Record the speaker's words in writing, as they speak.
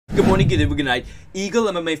Good morning, good evening, good night.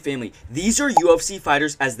 EagleMMA Family. These are UFC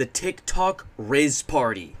fighters as the TikTok Rizz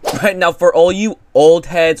party. Right now, for all you old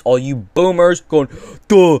heads, all you boomers going,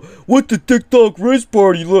 duh, what the TikTok Rizz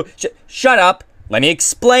party look? Shut up. Let me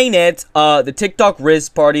explain it. The TikTok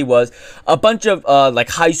Rizz party was a bunch of like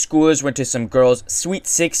high schoolers went to some girls' Sweet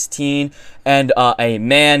 16, and a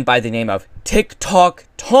man by the name of TikTok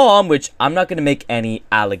Tom, which I'm not going to make any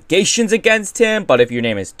allegations against him, but if your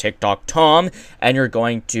name is TikTok Tom and you're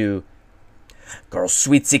going to girls'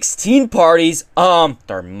 Sweet 16 parties,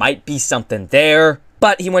 there might be something there.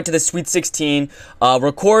 But he went to the Sweet 16,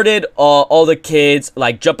 recorded all the kids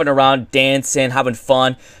like jumping around, dancing, having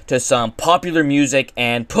fun to some popular music,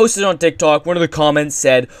 and posted on TikTok. One of the comments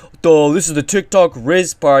said, "Oh, this is the TikTok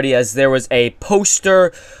Rizz party," as there was a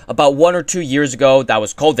poster about 1 or 2 years ago that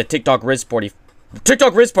was called the TikTok Rizz party.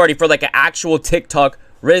 TikTok Rizz party for like an actual TikTok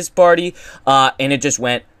Rizz party, and it just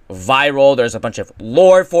went viral. There's a bunch of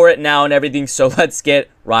lore for it now and everything, so let's get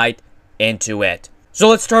right into it. So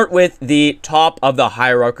let's start with the top of the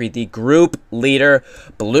hierarchy, the group leader,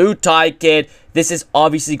 Blue Tie Kid. This is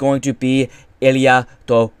obviously going to be Ilia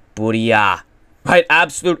Topuria, right?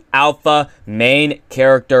 Absolute alpha, main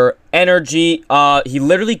character, energy. He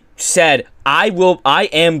literally said, I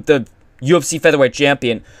am the UFC featherweight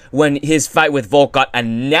champion when his fight with Volk got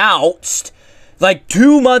announced. Like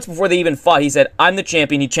 2 months before they even fought, he said, I'm the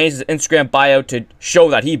champion. He changed his Instagram bio to show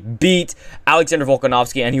that he beat Alexander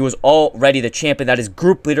Volkanovski, and he was already the champion. That is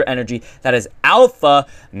group leader energy. That is alpha,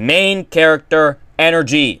 main character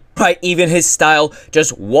energy. Right? Even his style,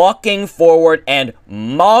 just walking forward and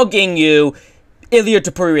mogging you. Ilia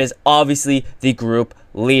Topuria is obviously the group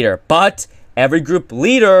leader. But every group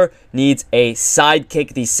leader needs a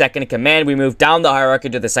sidekick, the second in command. We move down the hierarchy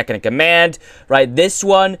to the second in command, right? This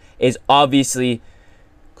one is obviously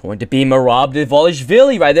going to be Merab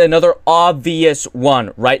Dvalishvili, right? Another obvious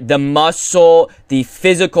one, right? The muscle, the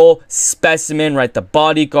physical specimen, right? The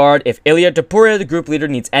bodyguard. If Ilia Topuria, the group leader,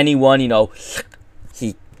 needs anyone, you know,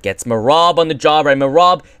 he gets Merab on the job, right?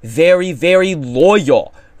 Merab, very, very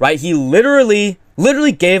loyal, right? He literally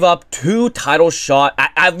gave up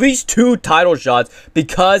at least two title shots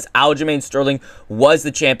because Aljamain Sterling was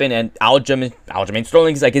the champion, and Aljamain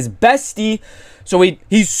Sterling is like his bestie. So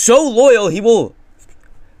he's so loyal, he will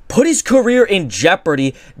put his career in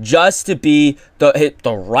jeopardy just to be the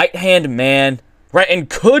right-hand man, right? And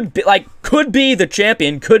could be the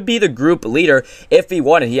champion, could be the group leader if he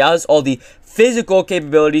wanted. He has all the physical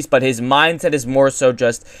capabilities, but his mindset is more so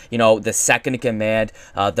just, you know, the second in command,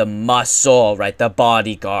 the muscle, right? The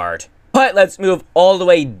bodyguard. But let's move all the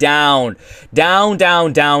way down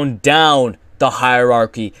the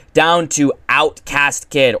hierarchy, down to Outcast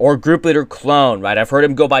Kid or group leader clone, right? I've heard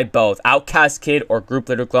him go by both, Outcast Kid or group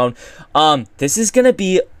leader clone. This is gonna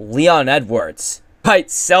be Leon Edwards,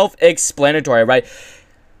 right? Self-explanatory, right?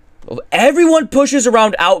 Everyone pushes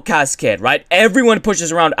around Outcast Kid, right? Everyone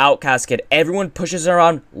pushes around Outcast Kid. Everyone pushes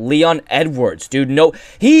around Leon Edwards, dude. No,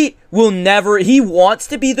 he wants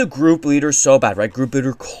to be the group leader so bad, right? Group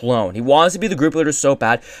leader clone. He wants to be the group leader so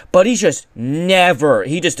bad, but he just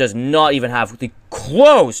does not even have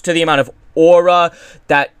close to the amount of aura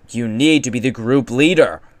that you need to be the group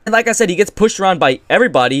leader. And like I said, he gets pushed around by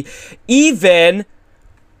everybody, even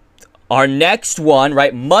our next one,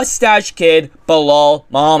 right? Mustache Kid, Bilal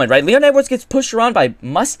Muhammad, right? Leon Edwards gets pushed around by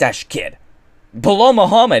Mustache Kid. Bilal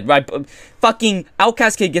Muhammad, right? Fucking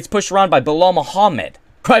Outcast Kid gets pushed around by Bilal Muhammad.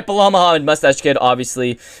 Right? Bilal Muhammad, Mustache Kid,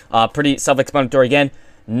 obviously, pretty self-explanatory again.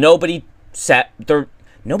 Nobody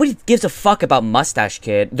gives a fuck about Mustache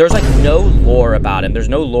Kid. There's like no lore about him. There's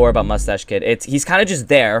no lore about Mustache Kid. He's kind of just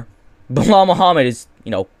there. Bilal Muhammad is,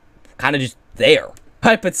 you know, kind of just there.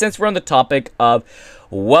 Right? But since we're on the topic of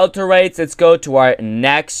welterweights, let's go to our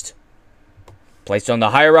next place on the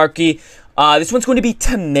hierarchy. This one's going to be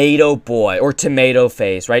Tomato Boy or Tomato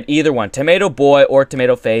Face, right? Either one, Tomato Boy or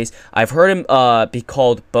Tomato Face. I've heard him be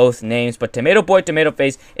called both names, but Tomato Boy, Tomato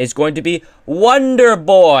Face is going to be Wonder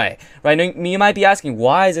Boy, right? You might be asking,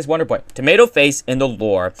 why is this Wonder Boy? Tomato Face in the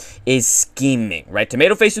lore is scheming, right?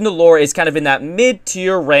 Tomato Face in the lore is kind of in that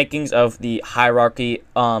mid-tier rankings of the hierarchy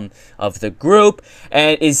of the group,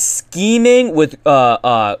 and is scheming with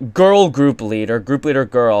group leader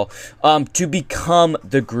girl, to become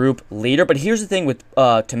the group leader. But here's the thing with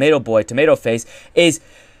Tomato Boy, Tomato Face, is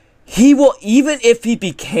he will, even if he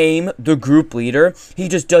became the group leader, he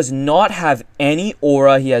just does not have any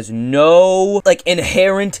aura. He has no, like,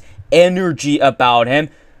 inherent energy about him.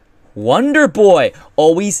 Wonder Boy,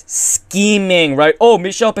 always scheming, right? Oh,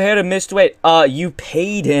 Michel Pereira missed weight. You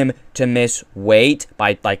paid him to miss weight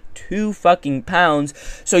by, like, 2 fucking pounds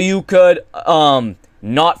so you could,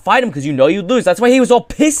 not fight him because you know you'd lose. That's why he was all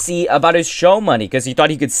pissy about his show money, because he thought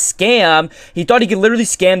he could scam. He thought he could literally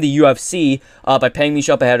scam the UFC by paying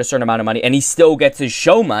Michel Pereira a certain amount of money, and he still gets his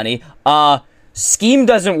show money. Scheme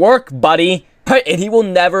doesn't work, buddy. Right? And he will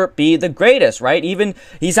never be the greatest, right? Even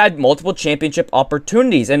he's had multiple championship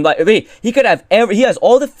opportunities, and like he could have he has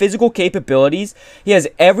all the physical capabilities. He has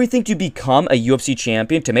everything to become a UFC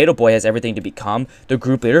champion. Tomato Boy has everything to become the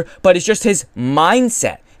group leader, but it's just his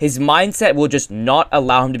mindset. His mindset will just not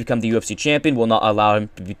allow him to become the UFC champion, will not allow him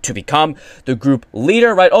to become the group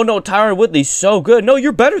leader, right? Oh no, Tyron Woodley's so good. No,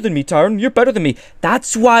 you're better than me, Tyron. You're better than me.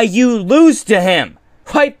 That's why you lose to him,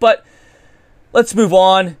 right? But let's move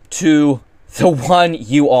on to the one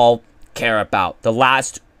you all care about. The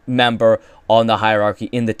last member on the hierarchy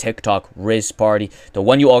in the TikTok Rizz party. The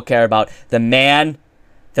one you all care about. The man,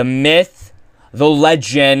 the myth, the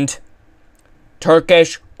legend,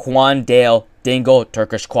 Turkish Quandale Dingle.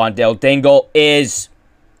 Turkish Quandale Dingle is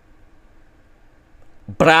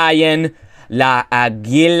Brian La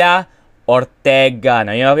Aguila Ortega.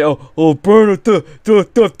 Now, you know, burn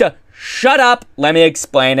it. Shut up. Let me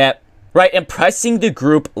explain it. Right, impressing the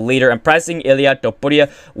group leader, impressing Ilia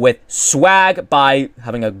Topuria with swag by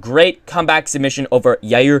having a great comeback submission over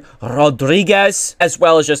Yair Rodriguez, as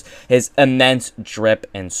well as just his immense drip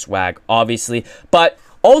and swag, obviously. But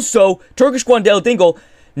also, Turkish Quandale Dingle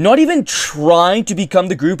not even trying to become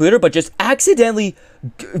the group leader, but just accidentally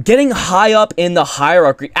getting high up in the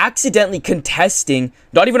hierarchy, accidentally contesting,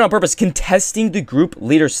 not even on purpose, contesting the group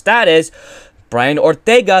leader status. Brian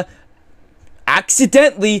Ortega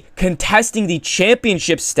accidentally contesting the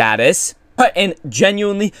championship status, and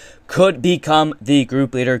genuinely could become the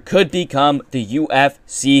group leader, could become the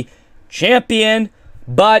UFC champion.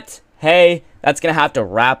 But hey, that's gonna have to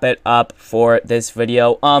wrap it up for this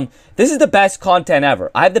video. This is the best content ever.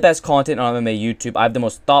 I have the best content on MMA YouTube. I have the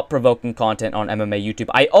most thought-provoking content on MMA YouTube.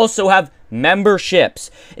 I also have memberships.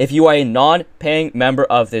 If you are a non-paying member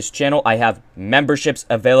of this channel, I have memberships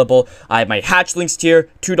available. I have my Hatchlings tier,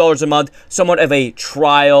 $2 a month. Somewhat of a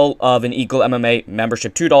trial of an Eagle MMA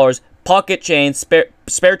membership, $2. Pocket change,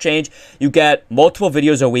 spare change. You get multiple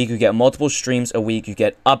videos a week. You get multiple streams a week. You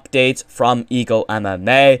get updates from Eagle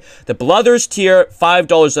MMA. The Blooders tier,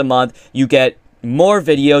 $5 a month. You get more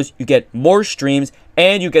videos, you get more streams,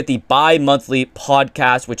 and you get the bi-monthly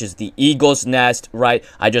podcast, which is the Eagle's Nest, right?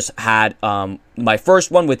 I just had my first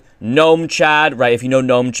one with Gnome Chad, right? If you know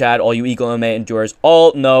Gnome Chad, all you Eagle MMA endurers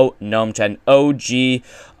all know Gnome Chad, OG.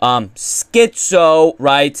 Schizo,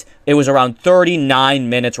 right? It was around 39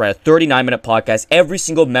 minutes, right? A 39-minute podcast. Every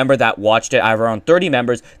single member that watched it, I have around 30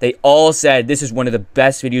 members, they all said this is one of the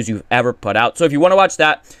best videos you've ever put out. So if you want to watch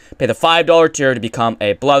that, pay the $5 tier to become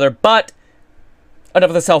a Bluther. But enough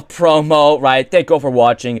of the self-promo, right? Thank you all for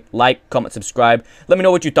watching. Like, comment, subscribe. Let me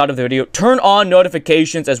know what you thought of the video. Turn on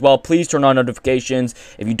notifications as well. Please turn on notifications.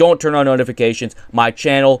 If you don't turn on notifications, my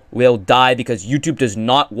channel will die because YouTube does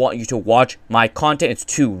not want you to watch my content. It's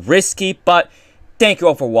too risky. But thank you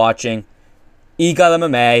all for watching. Eagle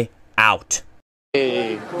MMA out.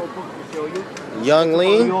 Hey. Young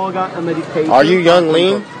Lean? Are you Young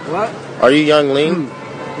Lean? What? Are you Young Lean?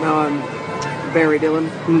 No, I'm Barry Dillon.